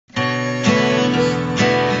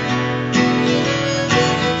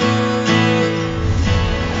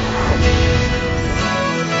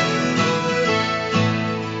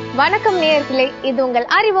வணக்கம் நேயர்களே, இது உங்கள்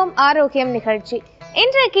அறிவோம் ஆரோக்கியம் நிகழ்ச்சி.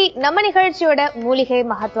 இன்றைக்கு நம்ம நிகழ்ச்சியோட மூலிகை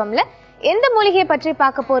மகத்துவம்ல எந்த மூலிகை பற்றி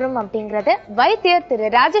பார்க்க போறோம் அப்படிங்கறத வைத்தியர் திரு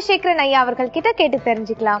ராஜசேகரன் ஐயா அவர்கள் கிட்ட கேட்டு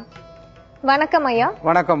தெரிஞ்சுக்கலாம். வணக்கம் ஐயா.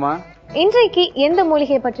 வணக்கம்மா. இன்றைக்கு எந்த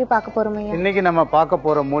மூலிகை பற்றி பார்க்க போறோம் ஐயா? இன்னைக்கு நம்ம பார்க்க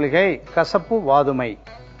போற மூலிகை கசப்பு வாதுமை.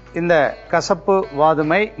 இந்த கசப்பு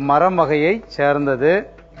வாதுமை மரம் வகையை சேர்ந்தது.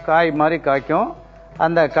 காய் மாதிரி காய்க்கும்.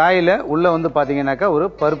 அந்த காயில உள்ள பாத்தீங்கன்னாக்கா ஒரு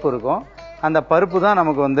பருப்பு இருக்கும். அந்த பருப்பு தான்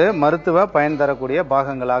நமக்கு மருத்துவ பயன் தரக்கூடிய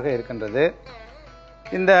பாகங்களாக இருக்கின்றது.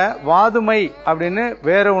 இந்த வாதுமை அப்படின்னு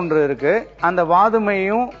வேற ஒன்று இருக்கு. அந்த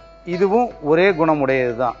வாதுமையும் இதுவும் ஒரே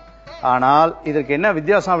குணமுடையது தான். ஆனால் இதற்கு என்ன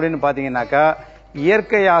வித்தியாசம் அப்படின்னு பாத்தீங்கன்னாக்கா,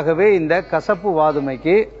 இயற்கையாகவே இந்த கசப்பு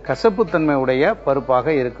வாதுமைக்கு கசப்புத்தன்மை உடைய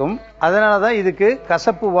பருப்பாக இருக்கும். அதனாலதான் இதுக்கு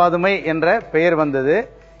கசப்பு வாதுமை என்ற பெயர் வந்தது.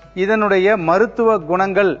 இதனுடைய மருத்துவ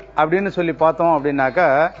குணங்கள் அப்படின்னு சொல்லி பார்த்தோம் அப்படின்னாக்கா,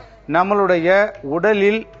 நம்மளுடைய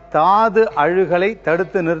உடலில் தாது அழுகலை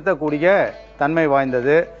தடுத்து நிறுத்தக்கூடிய தன்மை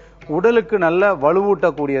வாய்ந்தது, உடலுக்கு நல்ல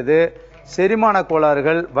வலுவூட்டக்கூடியது, செரிமான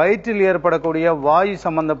கோளாறுகள், வயிற்றில் ஏற்படக்கூடிய வாயு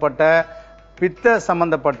சம்பந்தப்பட்ட பித்த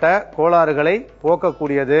சம்பந்தப்பட்ட கோளாறுகளை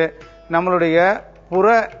போக்கக்கூடியது, நம்மளுடைய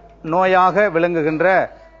புற நோயாக விளங்குகின்ற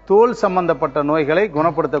தோல் சம்பந்தப்பட்ட நோய்களை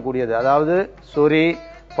குணப்படுத்தக்கூடியது. அதாவது சொறி,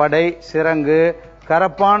 படை, சிரங்கு,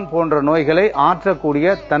 கரப்பான் போன்ற நோய்களை ஆற்றக்கூடிய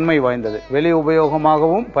தன்மை வாய்ந்தது. வெளி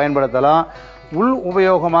உபயோகமாகவும் பயன்படுத்தலாம். உள்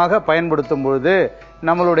உபயோகமாக பயன்படுத்தும் பொழுது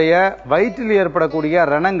நம்மளுடைய வயிற்றில் ஏற்படக்கூடிய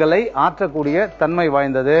ரணங்களை ஆற்றக்கூடிய தன்மை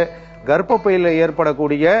வாய்ந்தது. கர்ப்பப்பையில்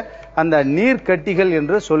ஏற்படக்கூடிய அந்த நீர்க்கட்டிகள்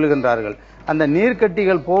என்று சொல்லுகின்றார்கள். அந்த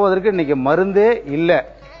நீர்க்கட்டிகள் போவதற்கு இன்னைக்கு மருந்தே இல்லை.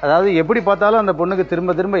 அதாவது எப்படி பார்த்தாலும் அந்த பொண்ணுக்கு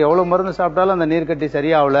திரும்ப திரும்ப எவ்வளவு மருந்து சாப்பிட்டாலும் அந்த நீர்க்கட்டி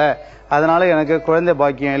சரியாகல, அதனால எனக்கு குழந்தை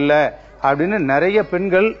பாக்கியம் இல்லை அப்படின்னு நிறைய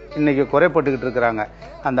பெண்கள் இன்னைக்கு குறைப்பட்டுக்கிட்டு இருக்கிறாங்க.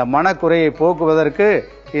 அந்த மனக்குறையை போக்குவதற்கு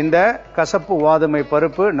இந்த கசப்பு வாதுமை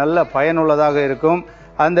பருப்பு நல்ல பயனுள்ளதாக இருக்கும்.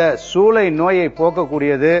 அந்த சூளை நோயை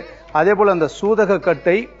போக்கக்கூடியது. அதே போல அந்த சூதக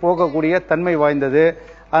கட்டை போக்கக்கூடிய தன்மை வாய்ந்தது.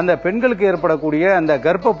 அந்த பெண்களுக்கு ஏற்படக்கூடிய அந்த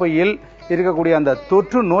கர்ப்பப்பையில் இருக்கக்கூடிய அந்த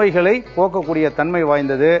தொற்று நோய்களை போக்கக்கூடிய தன்மை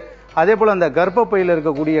வாய்ந்தது. அதே போல அந்த கர்ப்பப்பையில்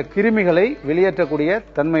இருக்கக்கூடிய கிருமிகளை வெளியேற்றக்கூடிய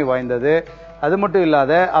தன்மை வாய்ந்தது. அது மட்டும்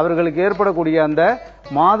இல்லாத அவர்களுக்கு ஏற்படக்கூடிய அந்த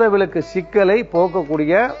மாதவிலக்கு சிக்கலை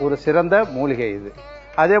போக்கக்கூடிய ஒரு சிறந்த மூலிகை இது.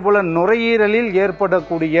 அதே போல நுரையீரலில்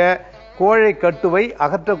ஏற்படக்கூடிய கோழை கட்டுவை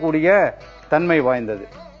அகற்றக்கூடிய தன்மை வாய்ந்தது.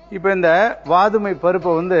 இப்ப இந்த வாதுமை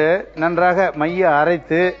பருப்பை நன்றாக மைய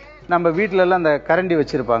அரைத்து நம்ம வீட்டில எல்லாம் அந்த கரண்டி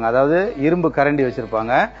வச்சிருப்பாங்க, அதாவது இரும்பு கரண்டி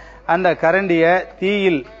வச்சிருப்பாங்க. அந்த கரண்டிய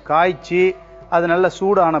தீயில் காய்ச்சி அது நல்ல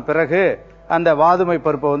சூடான பிறகு அந்த வாதுமை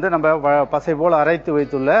பருப்பை நம்ம பசை போல அரைத்து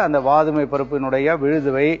வைத்துள்ள அந்த வாதுமை பருப்பினுடைய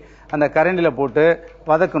விழுதுவை அந்த கரண்டில போட்டு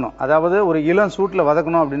வதக்கணும். அதாவது ஒரு இளம் சூட்டில்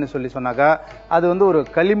வதக்கணும் அப்படின்னு சொன்னாக்கா அது ஒரு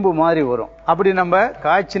களிம்பு மாதிரி வரும். அப்படி நம்ம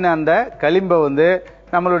காய்ச்சின அந்த களிம்பை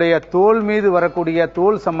நம்மளுடைய தோல் மீது வரக்கூடிய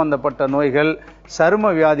தோல் சம்பந்தப்பட்ட நோய்கள்,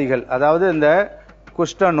 சரும வியாதிகள், அதாவது இந்த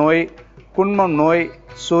குஷ்ட நோய், குன்மம் நோய்,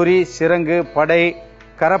 சொறி, சிரங்கு, படை,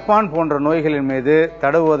 கரப்பான் போன்ற நோய்களின் மீது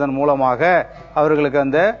தடவுவதன் மூலமாக அவர்களுக்கு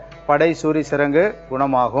அந்த படை, சொறி, சிரங்கு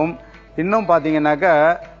குணமாகும். இன்னும் பாத்தீங்கன்னாக்கா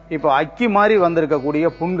இப்போ அக்கி மாதிரி வந்திருக்கக்கூடிய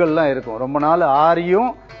புண்கள்லாம் இருக்கும். ரொம்ப நாள் ஆறியும்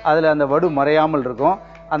அதுல அந்த வடு மறையாமல் இருக்கும்.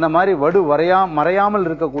 அந்த மாதிரி வடு மறையாமல்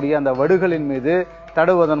இருக்கக்கூடிய அந்த வடுகளின் மீது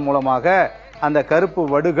தடவுவதன் மூலமாக அந்த கருப்பு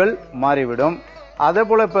வடுகள் மாறிவிடும். அதே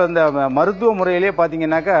போல இப்ப இந்த மருத்துவ முறையிலேயே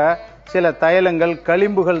பாத்தீங்கன்னாக்கா சில தைலங்கள்,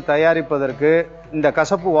 களிம்புகள் தயாரிப்பதற்கு இந்த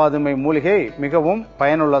கசப்பு வாதுமை மூலிகை மிகவும்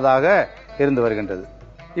பயனுள்ளதாக இருந்து வருகின்றது.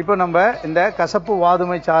 இப்ப நம்ம இந்த கசப்பு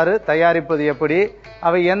வாதுமை சாறு தயாரிப்பது எப்படி,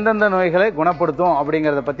 அவை எந்தெந்த நோய்களை குணப்படுத்தும்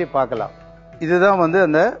அப்படிங்கறத பத்தி பார்க்கலாம். இதுதான்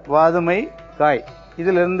அந்த வாதுமை காய்.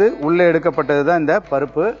 இதுல இருந்து உள்ள எடுக்கப்பட்டதுதான் இந்த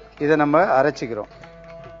பருப்பு. இதை நம்ம அரைச்சிக்கிறோம்.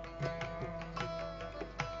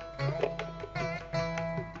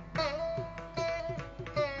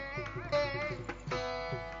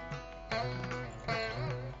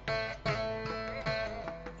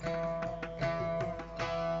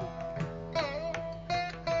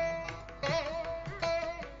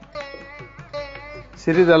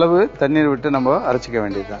 சிறிதளவு தண்ணீர் விட்டு நம்ம அரைச்சிக்க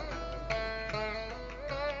வேண்டியதுதான்.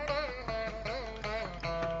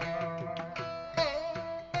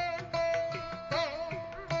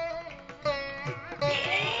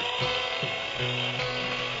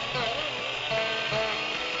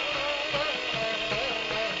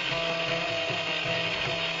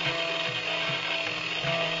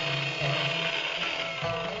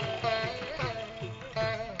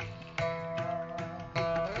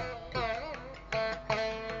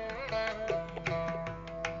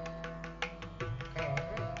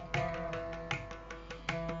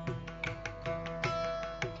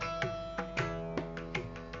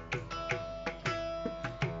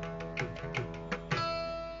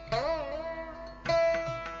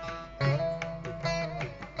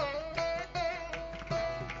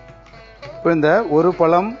 இப்போ இந்த ஒரு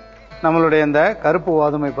பழம் நம்மளுடைய இந்த கருப்பு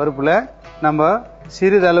வாதுமை பருப்புல நம்ம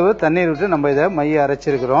சிறிதளவு தண்ணீர் விட்டு நம்ம இதை மைய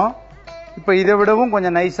அரைச்சிருக்கிறோம். இப்போ இதை விடவும்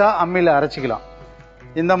கொஞ்சம் நைஸா அம்மியில அரைச்சிக்கலாம்.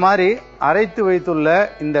 இந்த மாதிரி அரைத்து வைத்துள்ள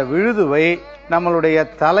இந்த விழுதுவை நம்மளுடைய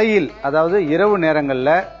தலையில், அதாவது இரவு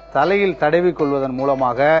நேரங்களில் தலையில் தடவி கொள்வதன்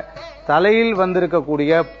மூலமாக தலையில்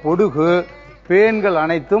வந்திருக்கக்கூடிய பொடுகு பேன்கள்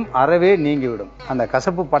அனைத்தும் அறவே நீங்கிவிடும். அந்த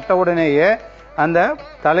கசப்பு பட்ட உடனேயே அந்த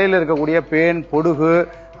தலையில் இருக்கக்கூடிய பேன், பொடுகு,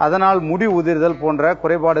 அதனால் முடி உதிர்தல் போன்ற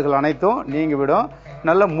குறைபாடுகள் அனைத்தும் நீங்கிவிடும்.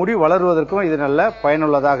 நல்ல முடி வளருவதற்கும் இது நல்ல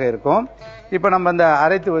பயனுள்ளதாக இருக்கும். இப்போ நம்ம இந்த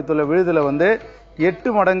அரைத்து வைத்துள்ள விழுதுல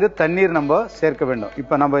 8 மடங்கு தண்ணீர் நம்ம சேர்க்க வேண்டும்.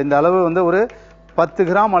 இப்போ நம்ம இந்த அளவு ஒரு 10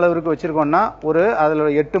 கிராம் அளவிற்கு வச்சிருக்கோம்னா அதில்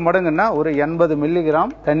 8 மடங்குன்னா ஒரு 80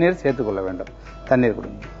 மில்லிகிராம் தண்ணீர் சேர்த்துக்கொள்ள வேண்டும். தண்ணீர்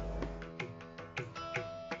கொடுங்க.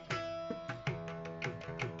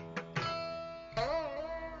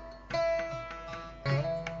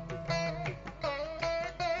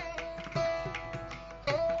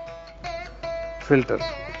 ஃபில்டர்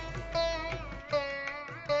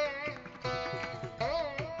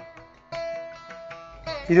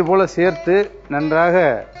இது போல சேர்த்து நன்றாக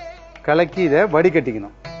கலக்கி இதை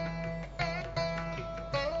வடிகட்டிக்கணும்.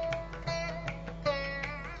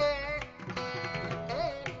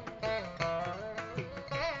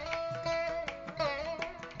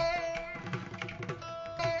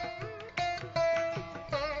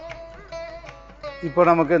 இப்போ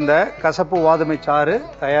நமக்கு இந்த கசப்பு வாதுமை சாறு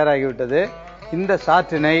தயாராகிவிட்டது. இந்த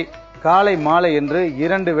சாற்றினை காலை மாலை என்று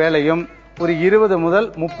 2 வேளையும் ஒரு 20 முதல்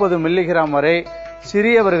 30 மில்லிகிராம் வரை,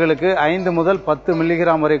 சிறியவர்களுக்கு 5 முதல் 10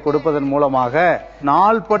 மில்லிகிராம் வரை கொடுப்பதன் மூலமாக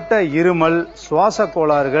நாள்பட்ட இருமல், சுவாச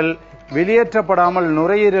கோளாறுகள், வெளியேற்றப்படாமல்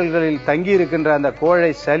நுரையீரல்களில் தங்கியிருக்கின்ற அந்த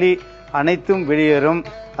கோழை சளி அனைத்தும் வெளியேறும்.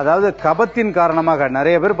 அதாவது கபத்தின் காரணமாக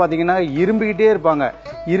நிறைய பேர் பாத்தீங்கன்னா இரும்பிக்கிட்டே இருப்பாங்க.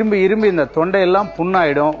 இரும்பி இந்த தொண்டையெல்லாம்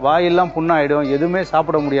புண்ணாயிடும், வாயெல்லாம் புண்ணாயிடும், எதுவுமே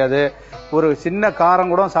சாப்பிட முடியாது, ஒரு சின்ன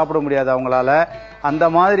காரம் கூட சாப்பிட முடியாது அவங்களால. அந்த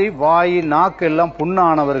மாதிரி வாய், நாக்கு எல்லாம்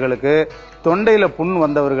புண்ணானவர்களுக்கு, தொண்டையில புண்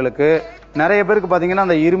வந்தவர்களுக்கு, நிறைய பேருக்கு பாத்தீங்கன்னா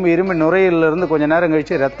அந்த இரும்பி நுரையில இருந்து கொஞ்ச நேரம்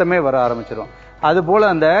கழிச்சு ரத்தமே வர ஆரம்பிச்சிடும். அதுபோல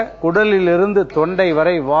அந்த குடலிலிருந்து தொண்டை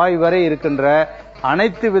வரை, வாய் வரை இருக்கின்ற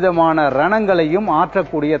அனைத்து விதமான ரணங்களையும்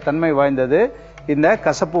ஆற்றக்கூடிய தன்மை வாய்ந்தது இந்த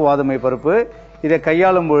கசப்பு வாதுமை பருப்பு. இதை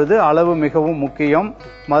கையாளும் பொழுது அளவு மிகவும் முக்கியம்.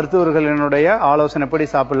 மருத்துவர்களினுடைய ஆலோசனைப்படி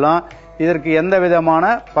சாப்பிடலாம். இதற்கு எந்த விதமான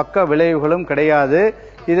பக்க விளைவுகளும் கிடையாது.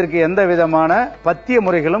 இதற்கு எந்த விதமான பத்திய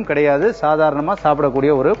முறைகளும் கிடையாது. சாதாரணமா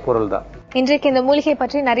சாப்பிடக்கூடிய ஒரு பொருள் தான். இன்றைக்கு இந்த மூலிகை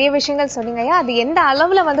பற்றி நிறைய விஷயங்கள் சொன்னீங்க ஐயா. அது எந்த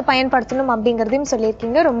அளவுல பயன்படுத்தணும் அப்படிங்கறதையும்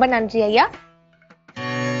சொல்லியிருக்கீங்க. ரொம்ப நன்றி ஐயா.